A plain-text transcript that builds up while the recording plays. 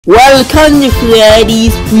Welcome to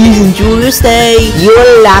Freddy's. Please enjoy your stay. You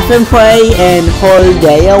will laugh and play and whole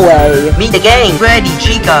day away. Meet the gang, Freddy,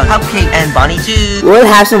 Chica, Cupcake, and Bonnie too. We'll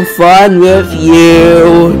have some fun with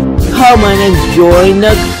you. Come on and join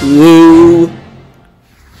the crew.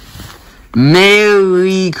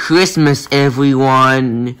 Merry Christmas,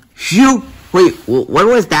 everyone. Shoot! Wait, what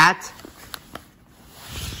was that?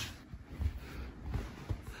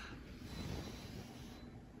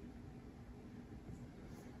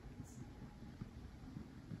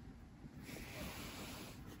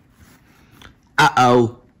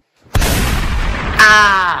 Uh-oh.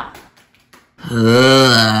 Ah!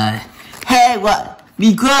 Hey, what?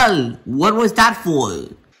 Miguel, what was that for?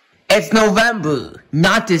 It's November,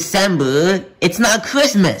 not December. It's not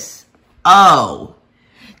Christmas. Oh.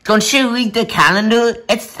 Don't you read the calendar?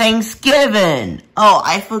 It's Thanksgiving. Oh,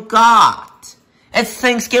 I forgot. It's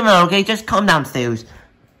Thanksgiving, okay? Just come downstairs.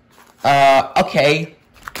 Okay.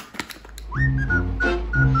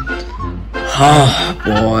 Oh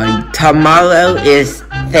boy, tomorrow is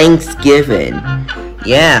Thanksgiving.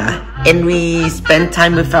 Yeah, and we spend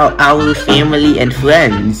time with our family and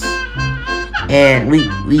friends. And we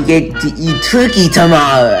get to eat turkey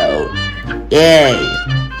tomorrow. Yay.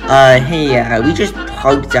 Hey, we just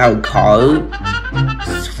parked our car.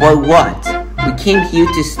 For what? We came here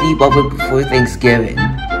to sleep over before Thanksgiving.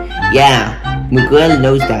 Yeah, Miguel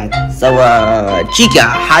knows that. So, Chica,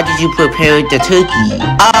 how did you prepare the turkey?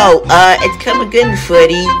 Oh, it's coming good,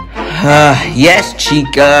 Freddy. Yes,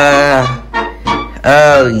 Chica.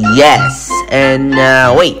 Oh, yes. And,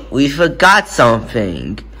 wait, we forgot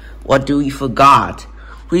something. What do we forgot?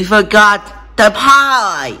 We forgot the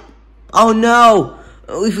pie! Oh, no.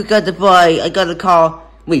 We forgot the pie. I gotta call.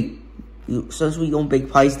 Wait, since we don't bake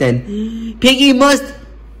pies then, Piggy must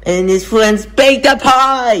and his friends bake the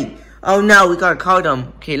pie! Oh no, we gotta call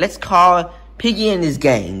them. Okay, let's call Piggy and his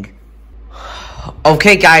gang.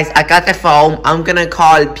 Okay guys, I got the phone. I'm gonna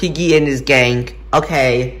call Piggy and his gang.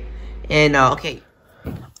 Okay. And okay.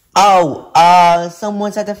 Oh,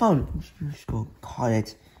 someone's at the phone. Let's go call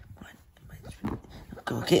it.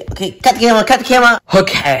 Okay, cut the camera.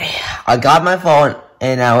 Okay, I got my phone.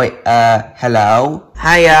 And wait, hello?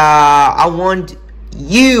 Hi, I want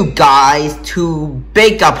you guys to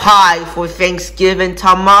bake a pie for Thanksgiving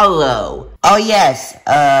tomorrow. Oh yes,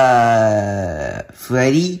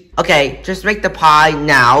 Freddy? Okay, just make the pie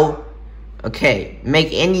now. Okay,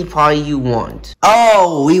 make any pie you want.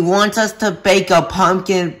 Oh, we want us to bake a pie.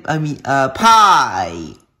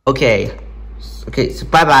 Okay, so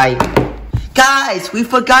bye-bye. Guys, we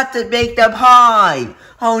forgot to bake the pie.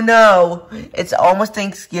 Oh no, it's almost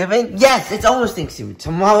Thanksgiving? Yes, it's almost Thanksgiving.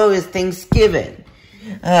 Tomorrow is Thanksgiving.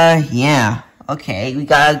 Yeah. Okay, we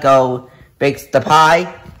gotta go bake the pie.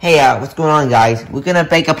 Hey, what's going on, guys? We're gonna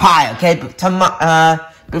bake a pie, okay?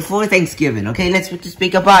 Before Thanksgiving, okay? Let's just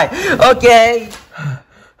bake a pie. Okay.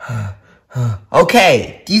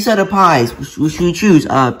 Okay, these are the pies. What should we choose?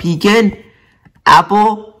 Pecan,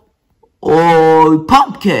 apple, or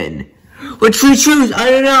pumpkin? What should we choose? I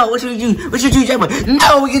don't know. What should we choose? What should we choose?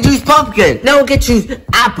 No, we can choose pumpkin. No, we can choose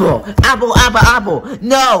apple. Apple.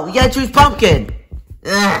 No, we gotta choose pumpkin.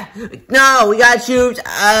 No, we gotta choose,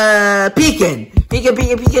 pecan.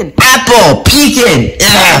 Apple, pecan.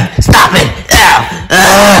 Stop it.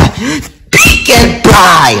 Pecan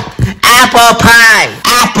pie. Apple pie.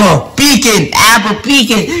 Apple, pecan,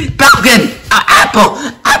 pumpkin.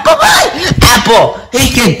 Apple pie. Apple,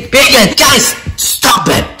 pecan. Guys, stop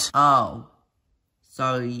it. Oh,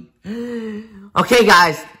 sorry. Okay,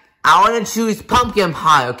 guys, I want to choose pumpkin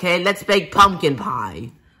pie, okay? Let's bake pumpkin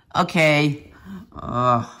pie. Okay.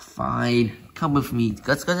 Fine. Come with me.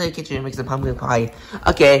 Let's go to the kitchen and make some pumpkin pie.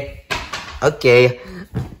 Okay,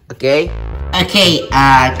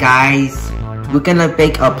 guys, we're gonna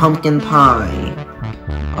bake a pumpkin pie.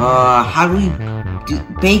 How do we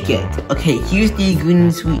bake it? Okay, here's the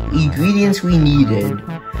ingredients we needed.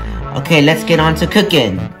 Okay, let's get on to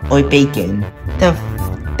cooking or baking. The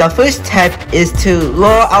first step is to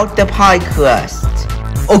roll out the pie crust.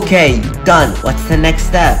 Okay, done. What's the next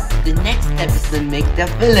step? The next step is to make the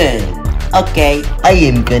filling. Okay, I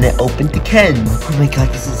am gonna open the can. Oh my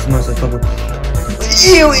god, smells like bubble.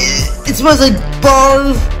 Ew, it smells like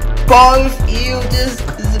barf. Ew,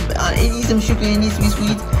 I need some sugar, I need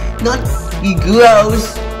sweet. Not be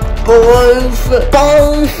gross. Barf.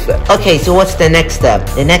 Okay, so what's the next step?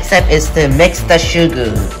 The next step is to mix the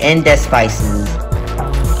sugar and the spices.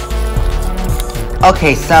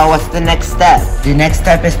 Okay, so what's the next step? The next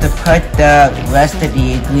step is to put the rest of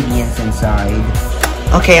the ingredients inside.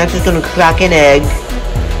 Okay, I'm just gonna crack an egg.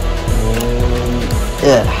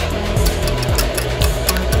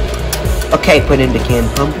 Okay, put in the canned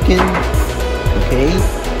pumpkin. Okay.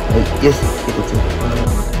 Just get it to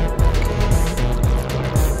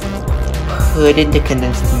put in the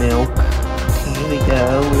condensed milk. Okay, here we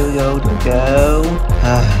go. There we go.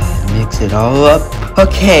 Mix it all up.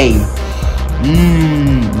 Okay.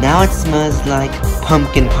 Now it smells like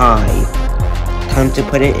pumpkin pie. Time to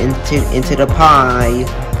put it into the pie.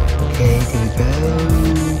 Okay, there we go.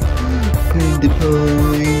 Put in the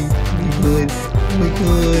pie. Oh my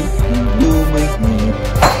god.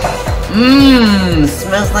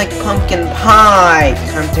 Smells like pumpkin pie.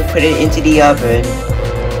 Time to put it into the oven.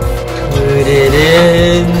 Put it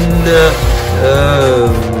in.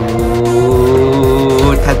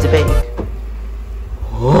 Oh, time to bake.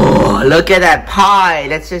 Oh, look at that pie.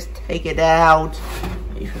 Let's just take it out.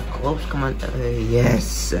 Close, come on.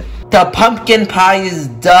 Yes. The pumpkin pie is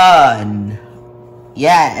done.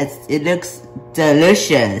 Yeah, it looks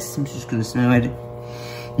delicious. I'm just gonna smell it.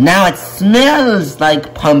 Now it smells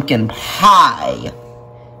like pumpkin pie.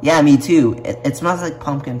 Yeah, me too. It smells like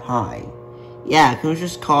pumpkin pie. Yeah, can we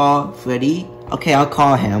just call Freddy? Okay, I'll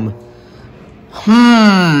call him.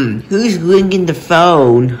 Who's ringing the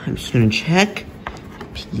phone? I'm just gonna check.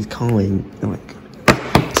 Piggy's calling. Oh my god.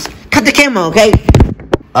 Cut the camera, okay?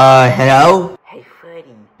 Hello? Hey,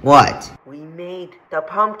 Freddy. What? We made the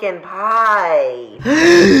pumpkin pie.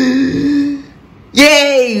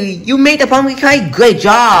 Yay! You made the pumpkin pie? Great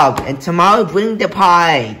job! And tomorrow, bring the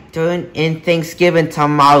pie. In Thanksgiving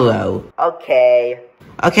tomorrow. Okay.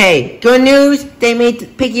 Okay, good news!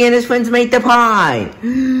 Piggy and his friends made the pie!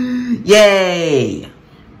 Yay!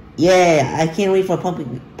 Yeah, I can't wait for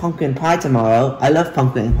pumpkin pie tomorrow. I love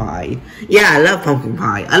pumpkin pie. Yeah, I love pumpkin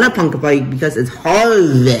pie. I love pumpkin pie because it's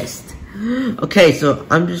harvest. Okay, so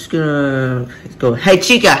I'm just gonna go. Hey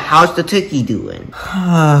Chica, how's the turkey doing?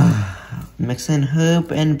 Mixing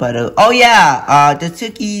herb and butter. Oh yeah, the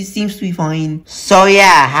turkey seems to be fine. So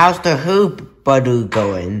yeah, how's the herb butter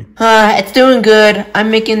going? It's doing good.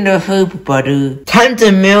 I'm making the herb butter. Time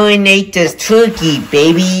to marinate this turkey,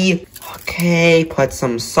 baby. Okay, put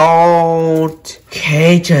some salt.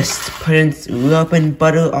 Okay, just rubbing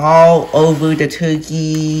butter all over the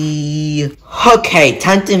turkey. Okay,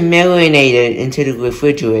 time to marinate it into the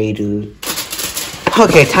refrigerator.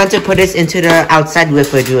 Okay, time to put this into the outside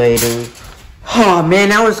refrigerator. Oh man,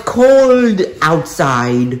 that was cold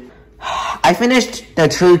outside. I finished the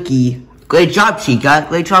turkey. Great job, Chica.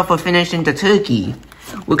 Great job for finishing the turkey.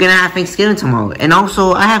 We're gonna have Thanksgiving tomorrow. And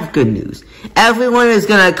also, I have good news. Everyone is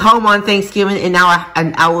gonna come on Thanksgiving in our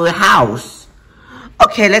house.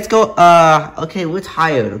 Okay, let's go. Okay, we're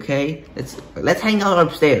tired, okay? Let's hang out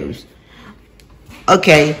upstairs.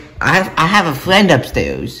 Okay, I have a friend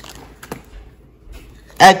upstairs.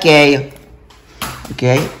 Okay.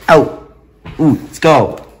 Okay. Oh. Ooh, let's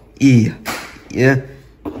go. Yeah.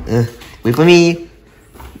 Wait for me.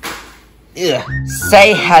 Yeah.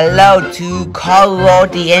 Say hello to Carlo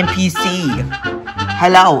the NPC.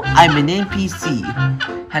 Hello, I'm an NPC.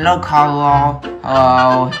 Hello, Carlo.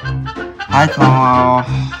 Hello. Hi, Carlo.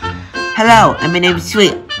 Hello, I'm an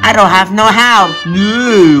NPC. I don't have no house.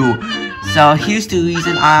 No. So here's the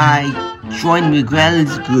reason I joined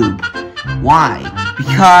Miguel's group. Why?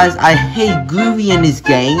 Because I hate Groovy in this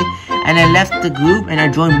game, and I left the group and I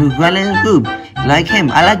joined Miguel in the group. Like him,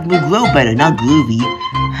 I like Miguel better, not Groovy.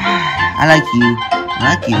 I like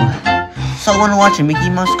you. So wanna watch a Mickey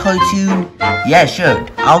Mouse cartoon? Yeah, sure.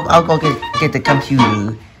 I'll go get the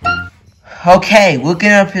computer. Okay, we're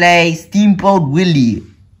gonna play Steamboat Willie.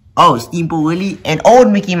 Oh, Steamboat Willie, an old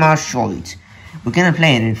Mickey Mouse short. We're gonna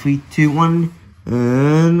play it in 3, 2, 1,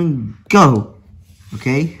 and go.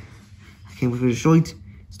 Okay, we're gonna short.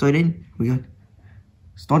 Start in. We got.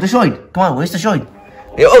 Start the short. Come on, where's the short?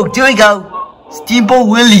 Oh, there we go. Steamboat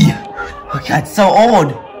Willie. Oh God, so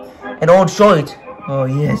old. An old short. Oh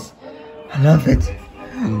yes, I love it.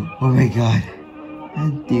 Oh my God. I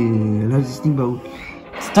love the steamboat.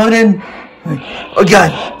 Start in. Oh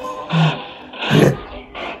God. Oh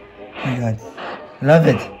my God. I love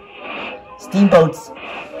it. Steamboats.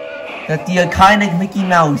 That's the iconic Mickey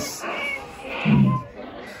Mouse.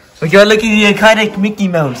 Oh God, look at the iconic Mickey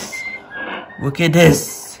Mouse. Look at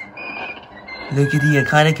this. Look at the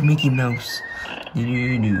iconic Mickey Mouse. I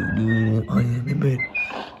remember.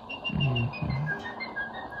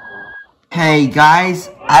 Hey guys,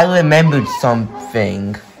 I remembered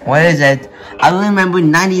something. What is it? I remember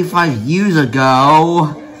 95 years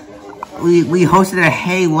ago, we hosted a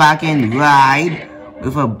hay wagon ride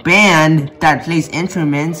with a band that plays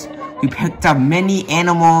instruments. We picked up many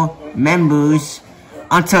animal members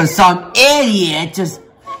until some idiot just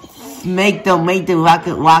make the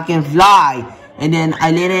wagon fly. and then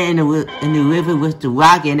I landed in the river with the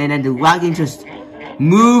wagon, and then the wagon just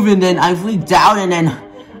moved, and then I freaked out, and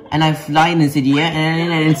I fly into the air,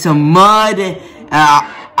 and then in some mud,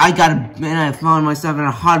 I found myself in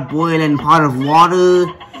a hot boiling pot of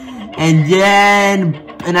water, and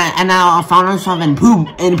now I found myself in poop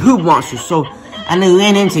monster. So, and I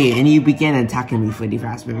ran into it, and he began attacking me pretty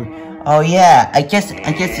fast. Oh yeah, I guess it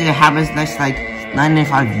happens next like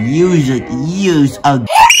 95 years ago.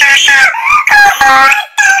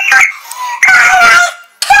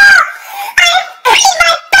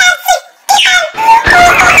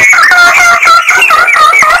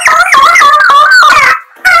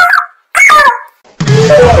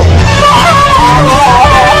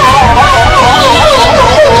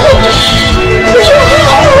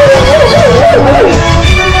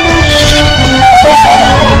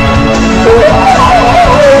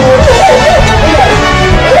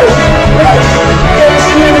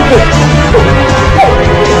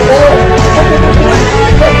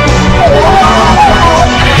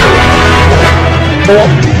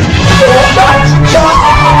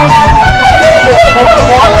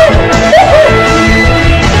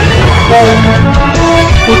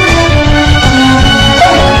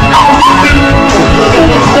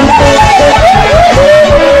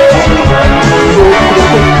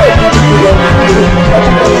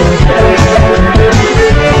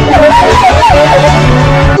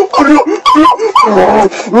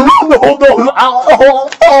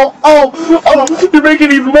 Oh, you're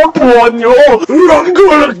making it more fun, yo! I'm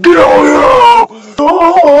gonna kill you!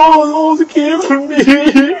 Oh, those kids for me!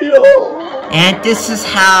 And this is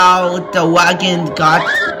how the wagon got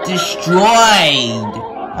destroyed.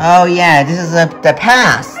 Oh yeah, this is the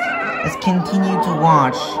past. Let's continue to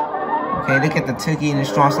watch. Okay, look at the turkey and the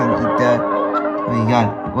straw son eat the... Oh my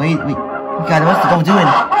god, wait, God, what's the dog doing?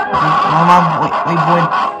 Mom, wait, boy.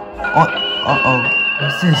 Oh,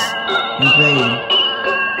 what's this? He's playing.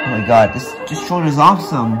 Oh my god, this short is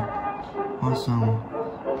awesome. Awesome.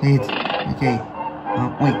 Play it. Okay.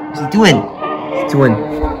 Wait, what's he doing? He's doing.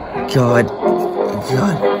 God.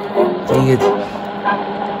 Dang it.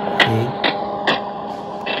 Okay.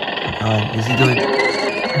 God, what's he doing?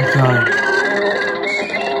 Oh god.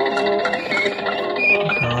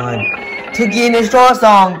 God. Piggy in the straw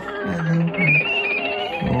song.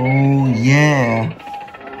 Oh yeah.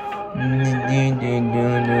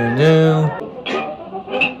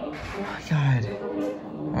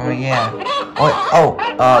 Oh yeah.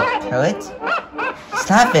 Parrot?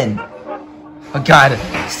 Snapping. Oh god.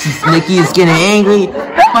 Snicky is getting angry.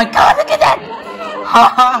 Oh my god, look at that! Ha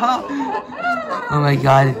ha ha. Oh my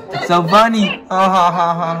god, it's so funny. Ha ha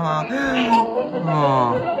ha ha ha.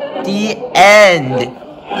 Oh. The end.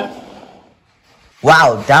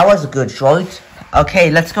 Wow, that was a good short.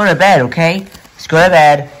 Okay, let's go to bed, okay? Let's go to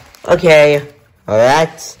bed. Okay.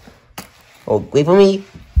 Alright. Oh, wait for me.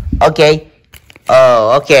 Okay.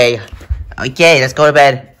 Oh, okay. Okay, let's go to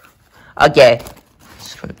bed. Okay.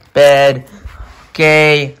 Let's go to bed.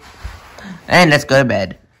 Okay. And let's go to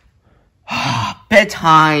bed.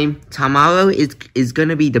 Bedtime. Tomorrow is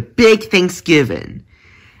gonna be the big Thanksgiving.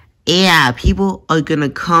 Yeah, people are gonna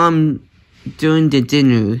come during the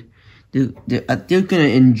dinner. They're gonna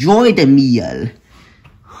enjoy the meal.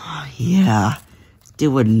 Yeah. They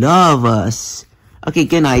would love us. Okay,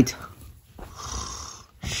 good night.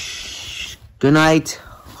 Good night.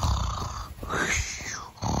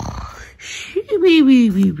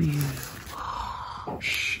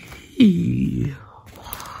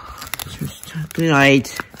 Good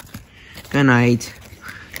night. Good night.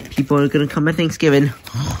 People are gonna come at Thanksgiving.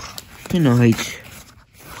 Good night.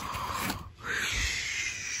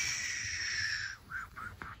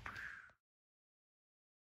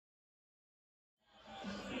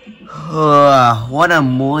 What a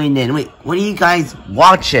morning. Wait, what are you guys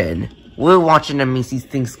watching? We're watching the Macy's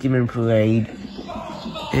Thanksgiving Parade.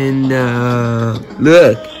 And,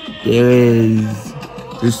 look,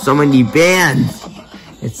 there's so many bands.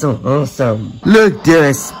 It's so awesome. Look,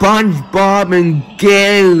 there's SpongeBob and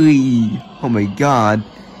Gary. Oh my god.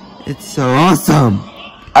 It's so awesome.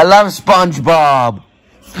 I love SpongeBob.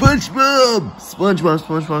 SpongeBob,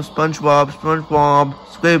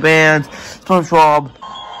 SquarePants, SpongeBob.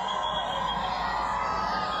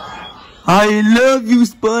 I love you,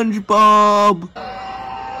 SpongeBob.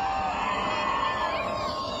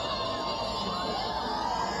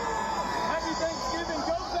 Happy Thanksgiving,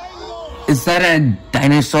 go Bengals! Is that a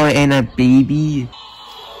dinosaur and a baby?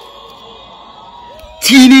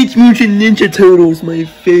 Teenage Mutant Ninja Turtles, my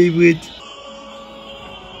favorite.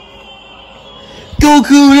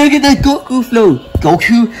 Goku, look at that Goku flow.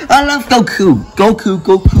 Goku, I love Goku.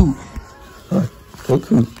 Goku.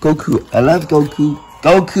 Goku, Goku. I love Goku.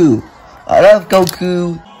 Goku. I love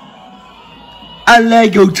Goku. I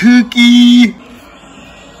Lego turkey.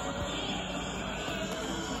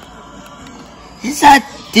 Is that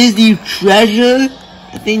Disney treasure?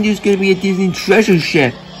 I think there's gonna be a Disney treasure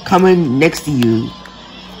ship coming next to you.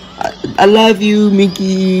 I love you,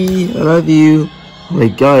 Mickey. I love you. Oh my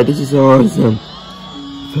god, this is awesome.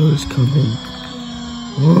 Those coming.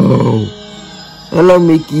 Whoa. Hello,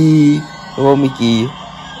 Mickey. Hello, Mickey.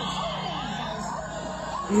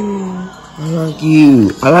 I like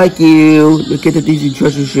you. I like you. Look at the Disney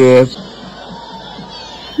treasure ship.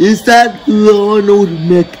 Is that Ronald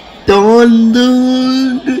McDonald?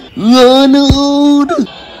 Ronald!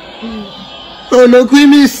 Oh no,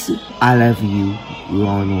 Grimace! I love you,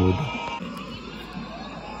 Ronald.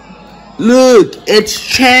 Look, it's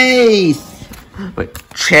Chase! Wait,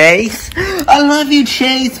 Chase? I love you,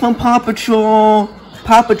 Chase, from Paw Patrol.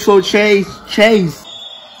 Paw Patrol Chase. Chase.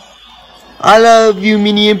 I love you,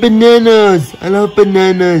 Minion. Bananas. I love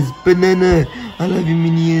bananas. Banana. I love you,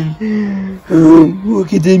 Minion. Oh,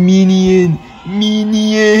 look at the Minion.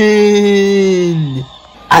 Minion.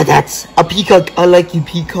 Ah, that's a peacock. I like you,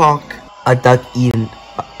 peacock. A duck eating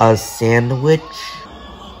a sandwich.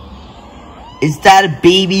 Is that a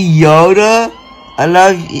baby Yoda? I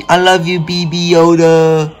love you, baby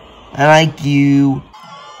Yoda. I like you.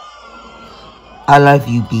 I love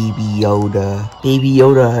you, baby Yoda. Baby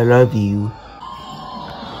Yoda, I love you.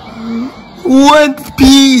 One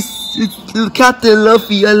Piece! It's Captain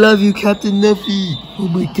Luffy. I love you, Captain Luffy. Oh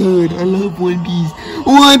my god, I love One Piece.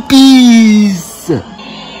 One Piece!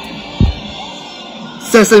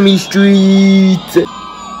 Sesame Street!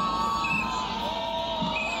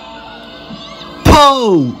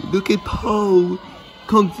 Poe! Look at Poe!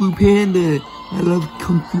 Kung Fu Panda! I love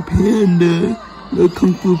Kung Fu Panda! Look,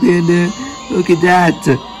 Kung Fu Panda! Look at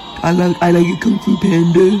that! I like it, Kung Fu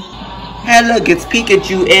Panda! Hey look, it's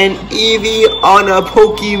Pikachu and Eevee on a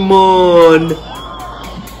Pokemon!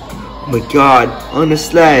 Oh my god, on a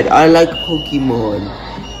sled. I like Pokemon.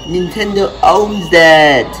 Nintendo owns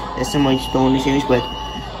that! That's so much stolen series, but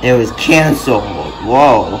it was cancelled.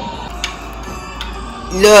 Whoa.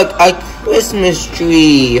 Look, a Christmas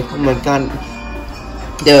tree! Oh my god.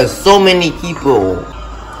 There are so many people.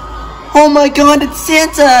 Oh my god, it's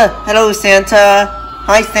Santa! Hello, Santa.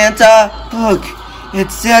 Hi, Santa. Look,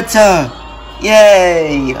 it's Santa.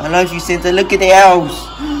 Yay! I love you, Santa. Look at the elves.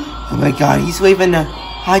 Oh my god, he's waving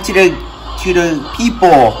hi to the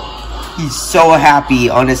people. He's so happy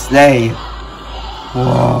on his sleigh.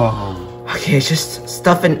 Whoa. Okay, just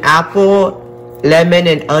stuff an apple, lemon,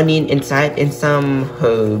 and onion inside and some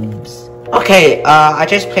herbs. Okay, I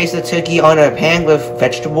just placed the turkey on a pan with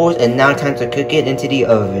vegetables, and now time to cook it into the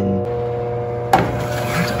oven.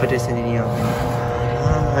 Put this in the oven.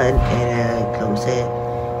 And close it.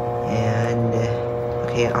 And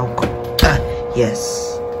okay, I'll go.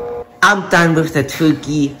 Yes. I'm done with the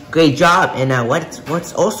turkey. Great job. And now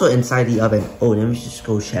what's also inside the oven? Oh, let me just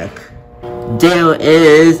go check. There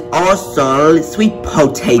is also sweet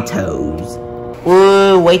potatoes.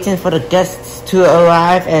 We're waiting for the guests to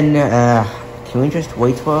arrive, and can we just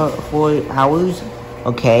wait for hours?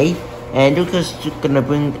 Okay. And Lucas is gonna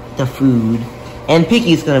bring the food. And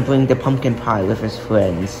Piggy's gonna bring the pumpkin pie with his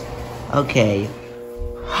friends. Okay.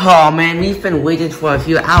 Oh man, we've been waiting for a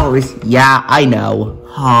few hours. Yeah, I know.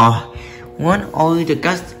 When all the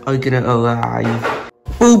guests are gonna arrive?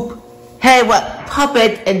 Boop! Hey, what?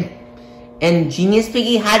 Puppet and Genius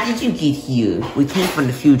Piggy, how did you get here? We came from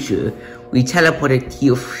the future. We teleported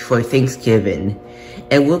here for Thanksgiving.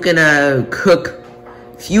 And we're gonna cook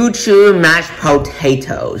future mashed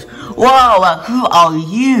potatoes. Whoa, who are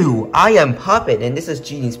you? I am Puppet, and this is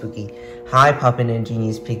Genius Piggy. Hi, Puppet and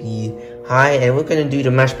Genius Piggy. Hi, and we're gonna do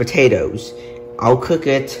the mashed potatoes. I'll cook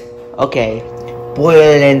it. Okay.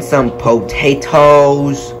 Boil in some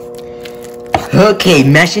potatoes. Okay,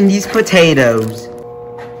 mashing these potatoes.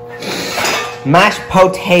 Mashed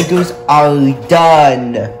potatoes are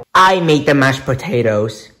done. I made the mashed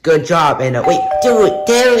potatoes. Good job, and wait, dude,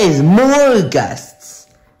 there is more guests.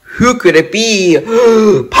 Who could it be?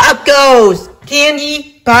 Pop Goes!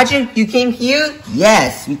 Candy, Pageant, you came here?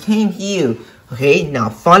 Yes, we came here. Okay, now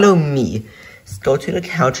follow me. Let's go to the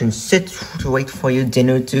couch and sit to wait for your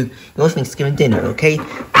dinner your Thanksgiving dinner, okay?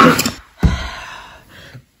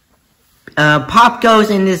 Pop Goes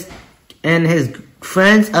and his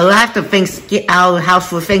friends arrived at our house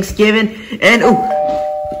for Thanksgiving, and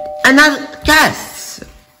another guests.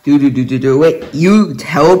 Wait, you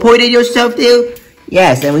teleported yourself there?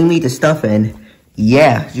 Yes, and we made the stuffing.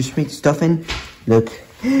 Yeah, just made the stuffing. Look,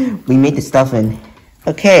 we made the stuffing.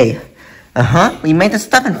 Okay. We made the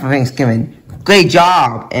stuffing for Thanksgiving. Great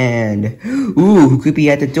job. And, ooh, creepy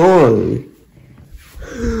at the door.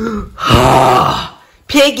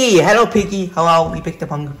 Piggy! Hello, Piggy. Hello, we picked the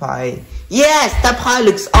pumpkin pie. Yes, that pie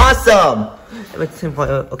looks awesome.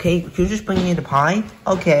 Okay, can you just bring me the pie?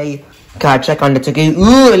 Okay. Gotta check on the turkey.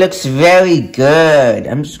 Ooh, it looks very good.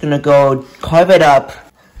 I'm just gonna go carve it up.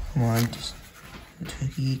 Come on, just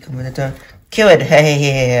turkey, come on, kill it.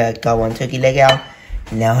 Hey, got one turkey leg out.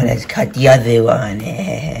 Now let's cut the other one.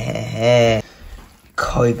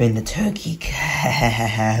 Carve in the turkey.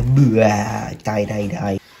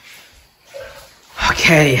 Die.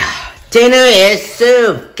 Okay, dinner is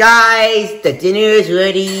served, guys. The dinner is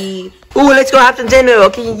ready. Ooh, let's go have some dinner.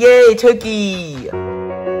 Okay, yay, turkey.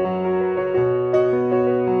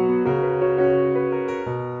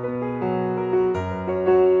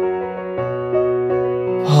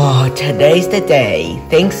 Oh, today's the day,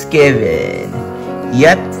 Thanksgiving.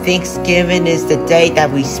 Yep, Thanksgiving is the day that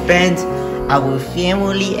we spend our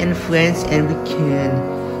family and friends, and we can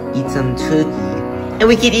eat some turkey. And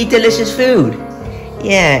we can eat delicious food.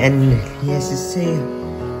 Yeah, and he has to say,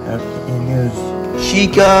 and there's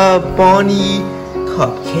Chica, Bonnie,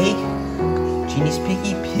 Cupcake, Genie's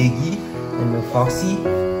Piggy, and the Foxy,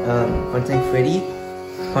 Funtime Freddy,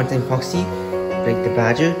 Funtime Foxy, Blake the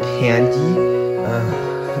Badger, Candy,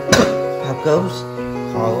 Pacos,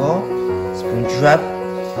 Carlo, Springtrap,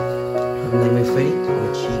 Nightmare Freddy,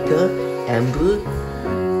 Chica, Amber,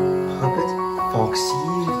 Puppet, Foxy,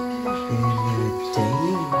 and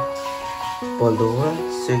Dave, Ballora,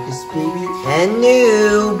 Circus Baby, and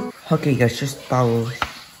Noob. Okay, guys, just bow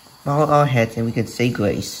our heads and we can say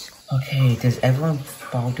grace. Okay, does everyone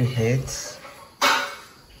bow their heads?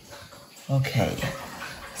 Okay,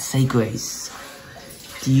 say grace.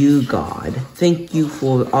 Dear God, thank you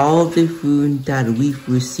for all the food that we've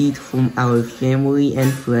received from our family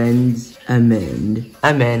and friends. Amen.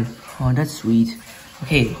 Amen. Oh, that's sweet.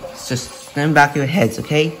 Okay, just stand back your heads,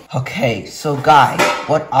 okay? Okay, so guys,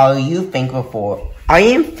 what are you thankful for? I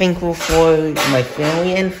am thankful for my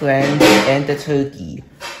family and friends and the turkey.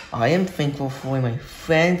 I am thankful for my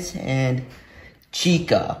friends and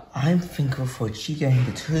Chica. I'm thankful for Chica and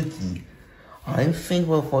the turkey. I'm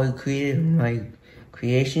thankful for creating my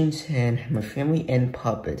creations and my family and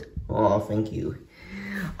Puppet. Oh, thank you.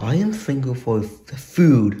 I am thankful for the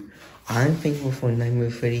food. I'm thankful for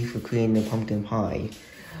Nightmare Freddy for creating the pumpkin pie.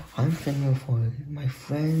 I'm thankful for my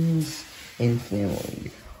friends and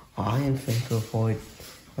family. I am thankful for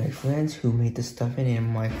my friends who made the stuffing and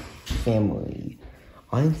my family.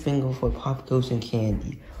 I'm thankful for popcorns and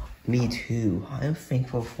candy. Me too. I am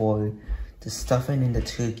thankful for the stuffing and the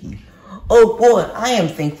turkey. Oh boy, I am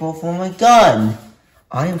thankful for my gun.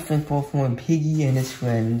 I am thankful for Piggy and his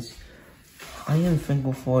friends. I am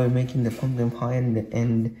thankful for making the pumpkin pie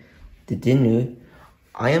and the dinner.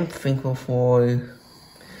 I am thankful for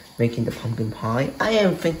making the pumpkin pie. I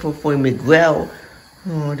am thankful for Miguel.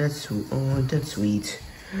 Oh, that's sweet.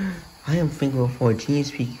 I am thankful for Genius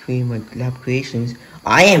Piggy creating my lab creations.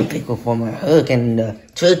 I am thankful for my hug and the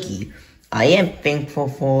turkey. I am thankful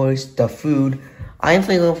for the food. I am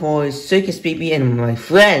thankful for Circus Baby and my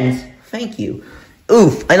friends. Thank you.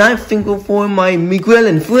 Oof, and I'm thankful for my Miguel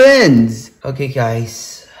and friends. Okay,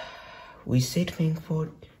 guys, we stayed thankful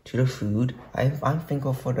to the food. I'm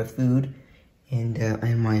thankful for the food and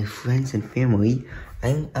my friends and family.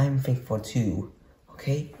 I'm thankful too.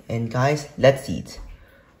 Okay, and guys, let's eat.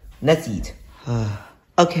 Let's eat.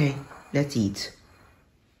 Okay, let's eat.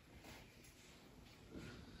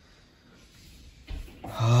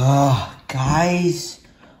 Guys,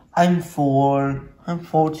 I'm full. I'm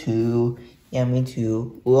full too. Yeah, me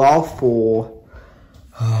too. We're all full.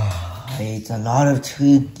 I ate a lot of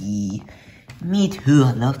turkey. Me too.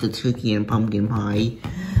 I love the turkey and pumpkin pie.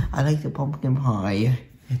 I like the pumpkin pie.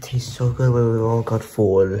 It tastes so good when we all got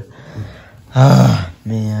full.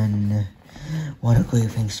 Man. What a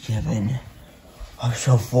great Thanksgiving. I'm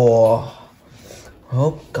so full.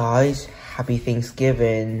 Hope guys, happy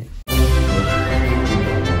Thanksgiving.